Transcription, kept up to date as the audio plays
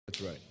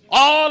right.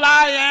 All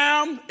I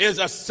am is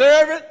a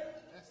servant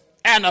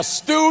and a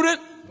student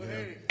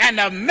and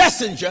a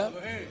messenger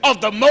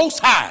of the Most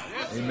High.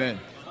 Amen.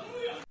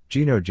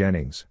 Gino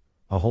Jennings,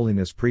 a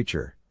holiness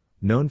preacher,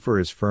 known for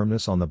his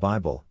firmness on the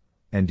Bible,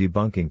 and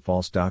debunking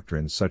false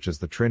doctrines such as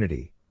the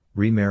Trinity,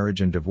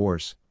 remarriage and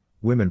divorce,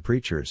 women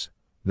preachers,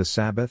 the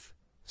Sabbath,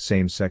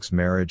 same-sex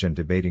marriage, and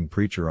debating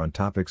preacher on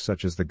topics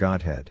such as the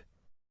Godhead.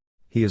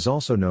 He is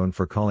also known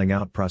for calling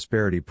out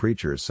prosperity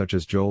preachers such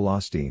as Joel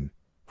Osteen,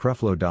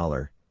 Creflo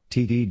Dollar,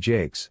 T.D.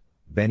 Jakes,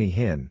 Benny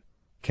Hinn,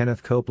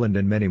 Kenneth Copeland,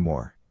 and many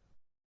more.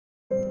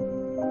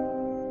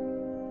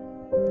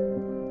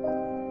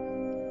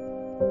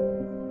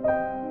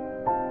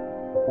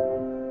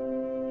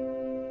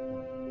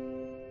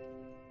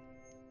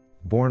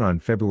 Born on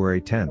February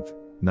 10,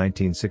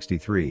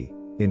 1963,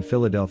 in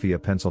Philadelphia,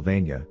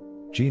 Pennsylvania,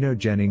 Gino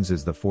Jennings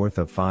is the fourth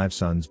of 5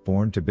 sons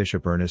born to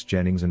Bishop Ernest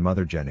Jennings and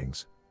Mother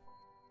Jennings.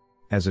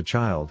 As a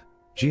child,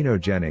 Gino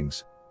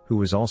Jennings, who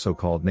was also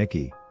called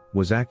Nicky,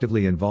 was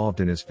actively involved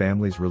in his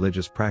family's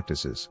religious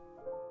practices.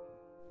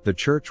 The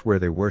church where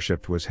they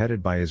worshipped was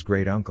headed by his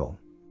great-uncle.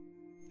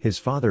 His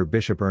father,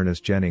 Bishop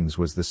Ernest Jennings,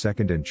 was the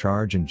second in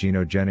charge, and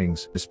Gino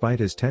Jennings, despite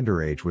his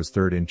tender age, was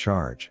third in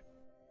charge.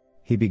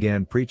 He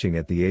began preaching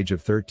at the age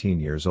of 13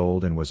 years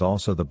old and was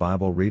also the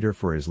Bible reader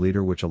for his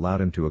leader, which allowed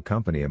him to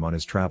accompany him on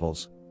his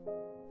travels.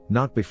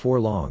 Not before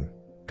long,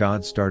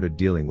 God started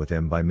dealing with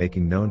him by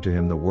making known to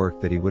him the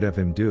work that he would have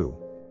him do.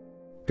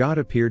 God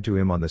appeared to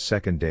him on the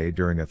second day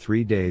during a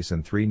 3 days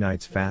and 3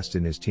 nights fast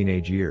in his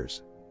teenage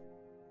years.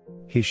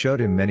 He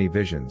showed him many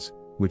visions,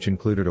 which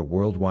included a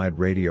worldwide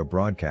radio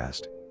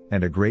broadcast,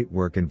 and a great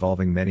work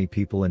involving many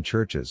people and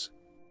churches.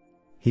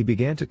 He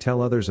began to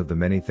tell others of the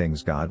many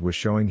things God was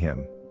showing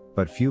him,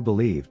 but few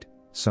believed,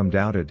 some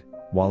doubted,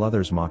 while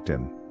others mocked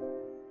him.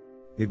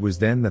 It was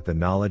then that the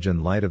knowledge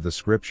and light of the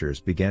Scriptures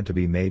began to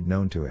be made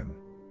known to him.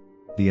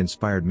 The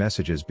inspired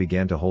messages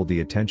began to hold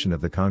the attention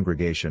of the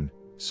congregation,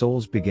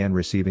 souls began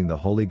receiving the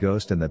Holy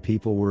Ghost, and the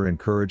people were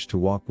encouraged to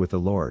walk with the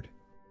Lord.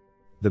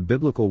 The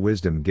biblical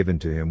wisdom given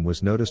to him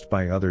was noticed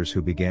by others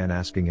who began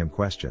asking him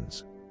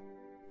questions.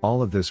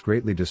 All of this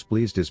greatly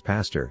displeased his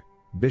pastor,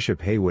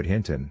 Bishop Haywood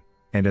Hinton,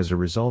 and as a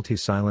result he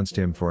silenced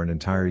him for an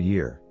entire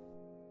year.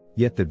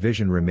 Yet the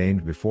vision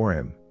remained before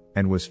him,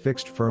 and was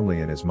fixed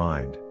firmly in his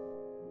mind.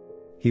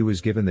 He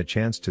was given the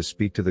chance to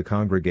speak to the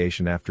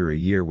congregation after a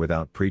year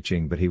without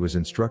preaching, but he was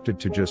instructed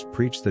to just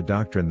preach the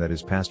doctrine that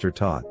his pastor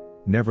taught.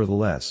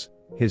 Nevertheless,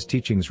 his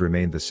teachings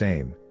remained the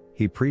same.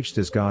 He preached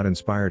as God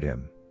inspired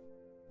him.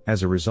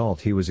 As a result,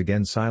 he was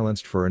again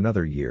silenced for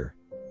another year,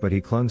 but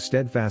he clung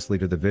steadfastly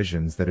to the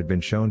visions that had been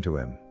shown to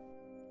him.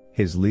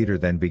 His leader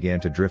then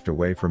began to drift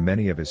away from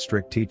many of his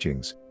strict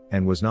teachings,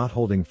 and was not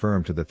holding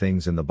firm to the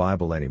things in the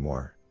Bible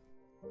anymore.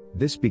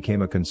 This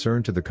became a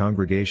concern to the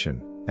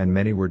congregation, and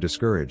many were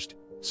discouraged,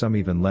 some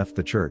even left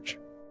the church.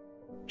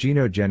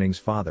 Gino Jennings'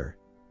 father,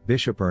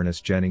 Bishop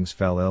Ernest Jennings,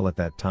 fell ill at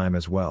that time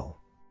as well.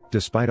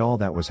 Despite all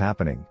that was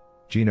happening,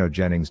 Gino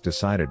Jennings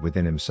decided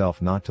within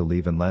himself not to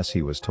leave unless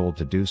he was told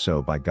to do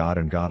so by God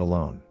and God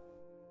alone.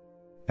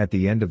 At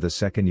the end of the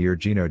second year,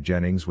 Gino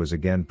Jennings was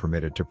again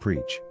permitted to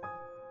preach.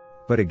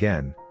 But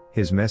again,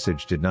 his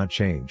message did not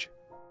change.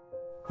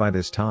 By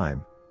this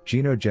time,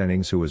 Gino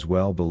Jennings, who was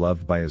well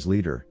beloved by his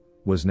leader,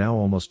 was now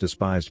almost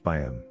despised by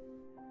him.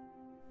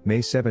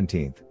 May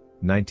 17,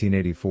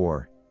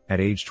 1984, at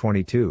age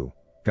 22,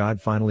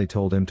 God finally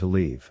told him to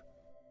leave.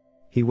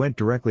 He went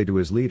directly to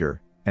his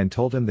leader, and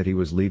told him that he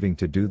was leaving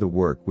to do the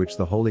work which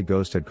the Holy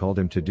Ghost had called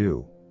him to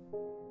do.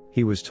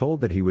 He was told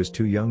that he was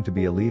too young to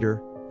be a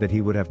leader, that he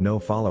would have no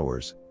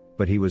followers,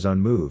 but he was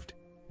unmoved,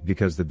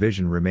 because the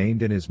vision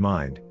remained in his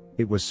mind,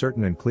 it was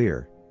certain and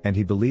clear, and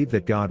he believed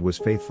that God was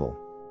faithful.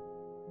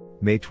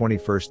 May 21,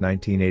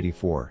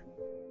 1984.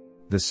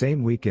 The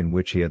same week in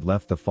which he had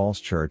left the false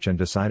church and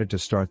decided to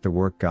start the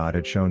work God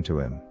had shown to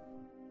him.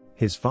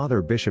 His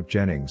father, Bishop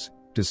Jennings,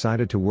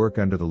 decided to work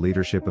under the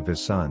leadership of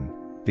his son,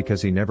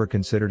 because he never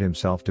considered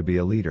himself to be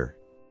a leader.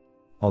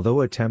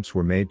 Although attempts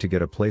were made to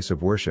get a place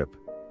of worship,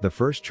 the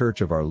First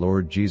Church of Our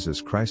Lord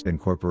Jesus Christ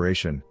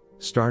Incorporation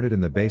started in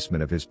the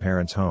basement of his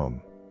parents'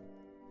 home.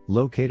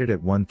 Located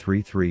at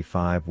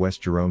 1335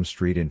 West Jerome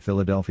Street in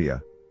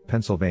Philadelphia,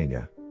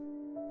 Pennsylvania.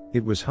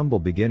 It was humble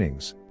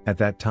beginnings. At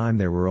that time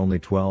there were only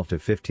 12 to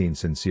 15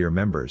 sincere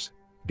members,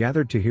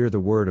 gathered to hear the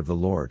word of the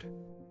Lord.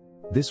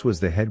 This was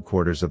the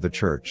headquarters of the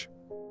church.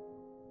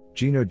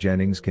 Gino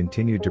Jennings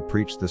continued to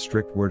preach the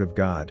strict word of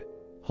God,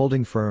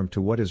 holding firm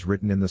to what is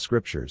written in the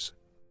Scriptures.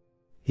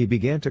 He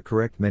began to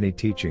correct many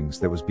teachings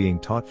that was being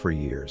taught for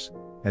years,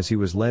 as he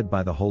was led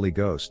by the Holy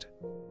Ghost.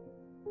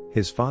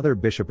 His father,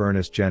 Bishop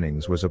Ernest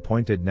Jennings, was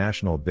appointed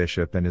national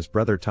bishop, and his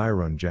brother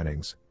Tyrone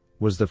Jennings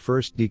was the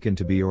first deacon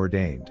to be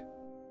ordained.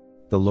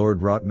 The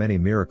Lord wrought many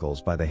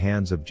miracles by the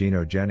hands of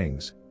Gino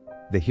Jennings.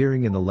 The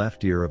hearing in the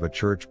left ear of a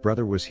church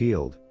brother was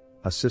healed,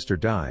 a sister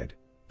died,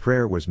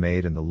 prayer was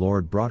made and the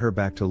Lord brought her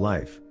back to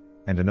life,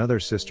 and another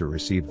sister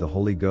received the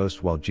Holy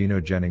Ghost while Gino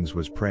Jennings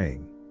was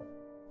praying.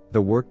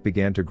 The work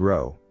began to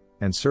grow.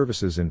 and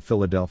services in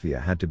Philadelphia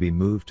had to be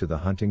moved to the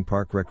Hunting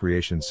Park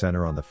Recreation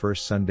Center on the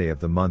first Sunday of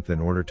the month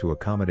in order to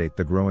accommodate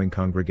the growing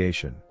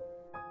congregation.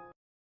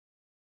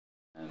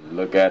 And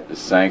look at the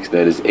saints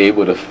that is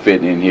able to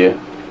fit in here,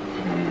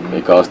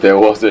 because there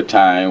was a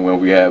time when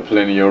we had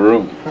plenty of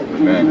room.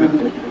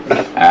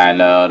 And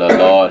the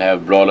Lord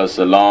have brought us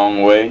a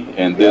long way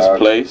in this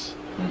place.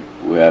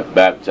 We have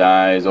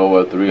baptized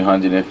over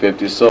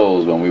 350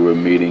 souls when we were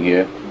meeting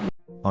here.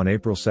 On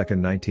April 2,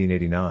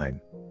 1989,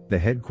 the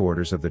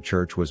headquarters of the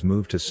church was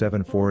moved to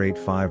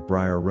 7485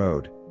 Briar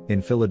Road,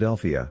 in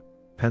Philadelphia,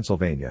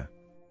 Pennsylvania.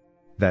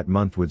 That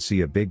month would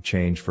see a big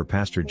change for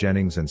Pastor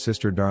Jennings and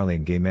Sister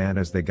Darlene Gaiman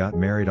as they got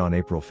married on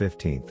April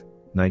 15,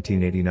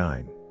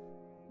 1989.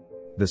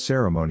 The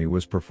ceremony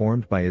was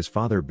performed by his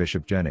father,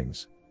 Bishop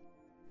Jennings.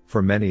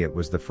 For many it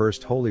was the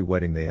first holy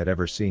wedding they had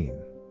ever seen.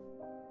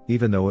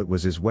 Even though it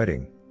was his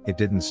wedding, it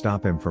didn't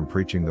stop him from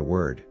preaching the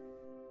word.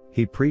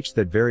 He preached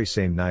that very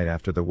same night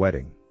after the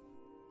wedding.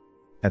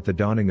 At the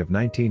dawning of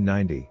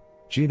 1990,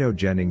 Gino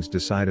Jennings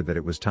decided that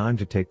it was time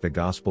to take the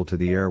gospel to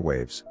the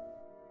airwaves.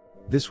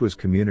 This was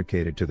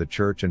communicated to the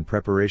church and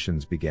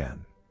preparations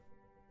began.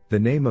 The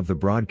name of the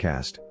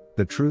broadcast,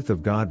 the Truth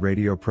of God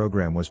radio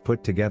program, was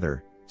put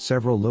together.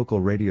 Several local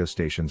radio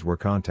stations were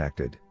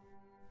contacted.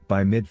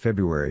 By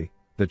mid-February,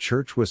 the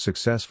church was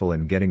successful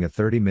in getting a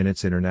 30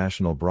 minutes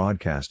international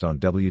broadcast on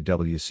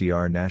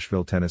WWCR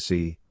Nashville,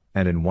 Tennessee,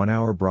 and an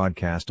 1-hour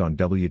broadcast on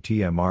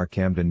WTMR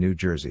Camden, New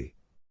Jersey.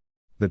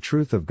 The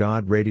Truth of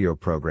God radio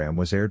program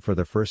was aired for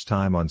the first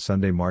time on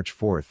Sunday, March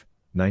 4,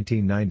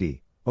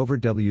 1990, over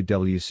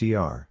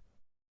WWCR.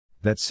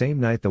 That same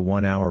night the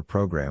 1-hour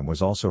program was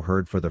also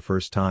heard for the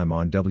first time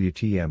on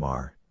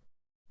WTMR.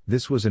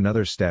 This was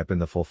another step in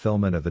the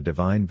fulfillment of the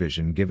divine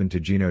vision given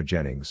to Gino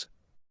Jennings.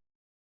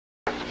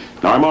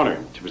 Now I'm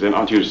honored to present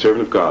unto you the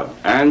servant of God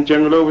and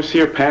General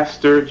Overseer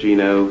Pastor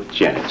Gino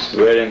Jennings.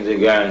 Greetings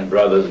again,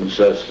 brothers and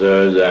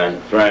sisters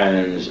and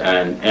friends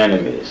and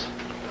enemies.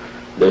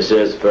 This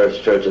is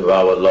First Church of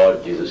our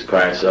Lord Jesus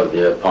Christ of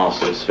the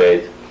Apostles'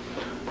 Faith,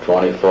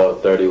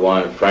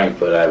 2431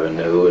 Frankfort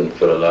Avenue in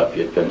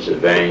Philadelphia,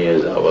 Pennsylvania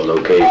is our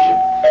location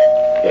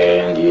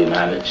here in the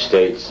United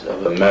States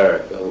of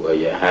America, where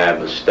you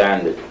have a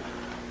standard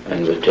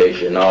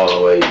invitation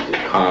always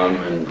to come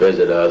and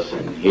visit us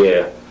and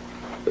hear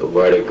the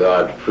Word of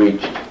God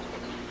preached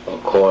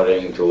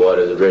according to what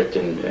is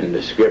written in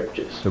the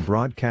Scriptures. The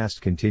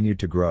broadcast continued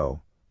to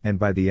grow, and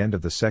by the end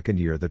of the second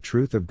year the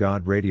Truth of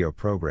God radio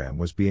program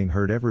was being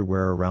heard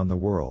everywhere around the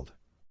world.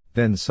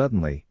 Then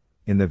suddenly,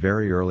 in the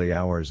very early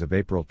hours of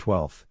April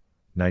 12,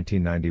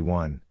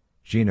 1991,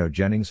 Gino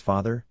Jennings'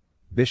 father,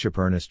 Bishop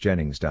Ernest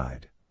Jennings,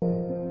 died.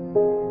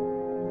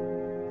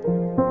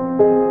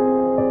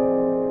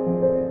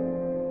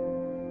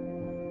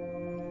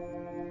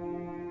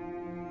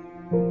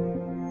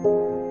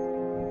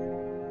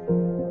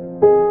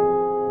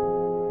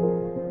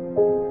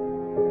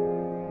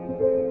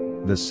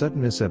 The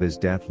suddenness of his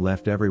death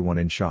left everyone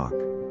in shock.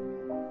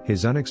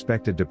 His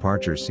unexpected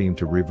departure seemed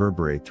to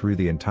reverberate through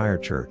the entire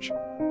church.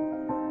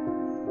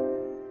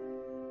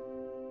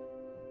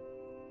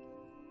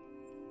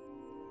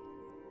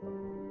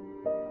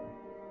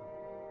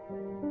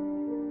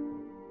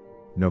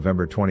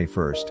 November 21,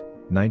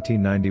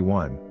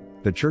 1991,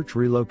 the church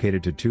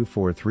relocated to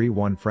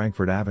 2431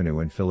 Frankfort Avenue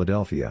in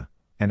Philadelphia,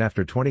 and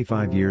after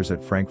 25 years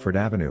at Frankfort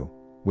Avenue,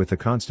 with the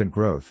constant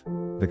growth,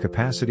 the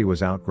capacity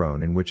was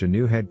outgrown, in which a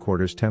new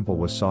headquarters temple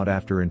was sought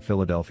after in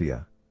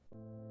Philadelphia.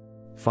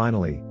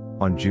 Finally,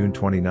 on June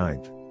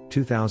 29,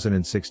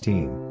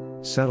 2016,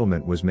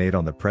 settlement was made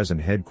on the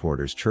present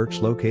headquarters church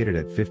located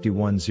at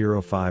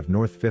 5105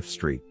 North 5th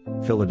Street,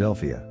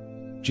 Philadelphia.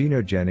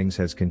 Gino Jennings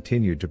has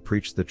continued to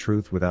preach the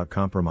truth without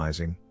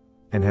compromising,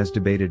 and has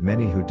debated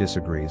many who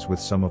disagrees with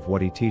some of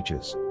what he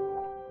teaches.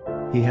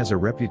 He has a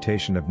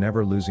reputation of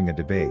never losing a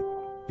debate,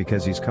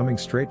 because he's coming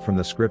straight from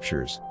the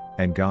Scriptures,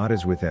 and God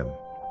is with him.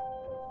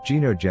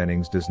 Gino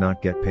Jennings does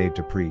not get paid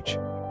to preach,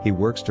 he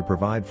works to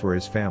provide for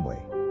his family.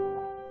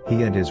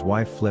 He and his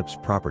wife flips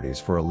properties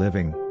for a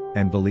living,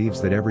 and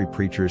believes that every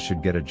preacher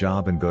should get a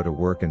job and go to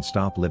work and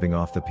stop living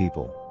off the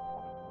people.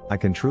 I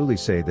can truly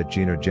say that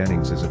Gino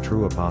Jennings is a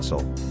true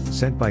apostle,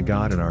 sent by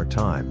God in our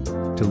time,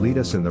 to lead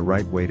us in the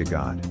right way to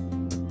God.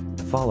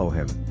 Follow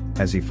him,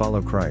 as he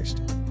followed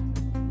Christ.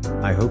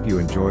 I hope you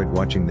enjoyed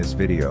watching this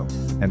video,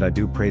 and I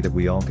do pray that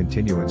we all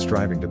continue in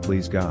striving to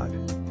please God.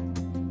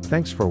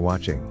 Thanks for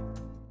watching.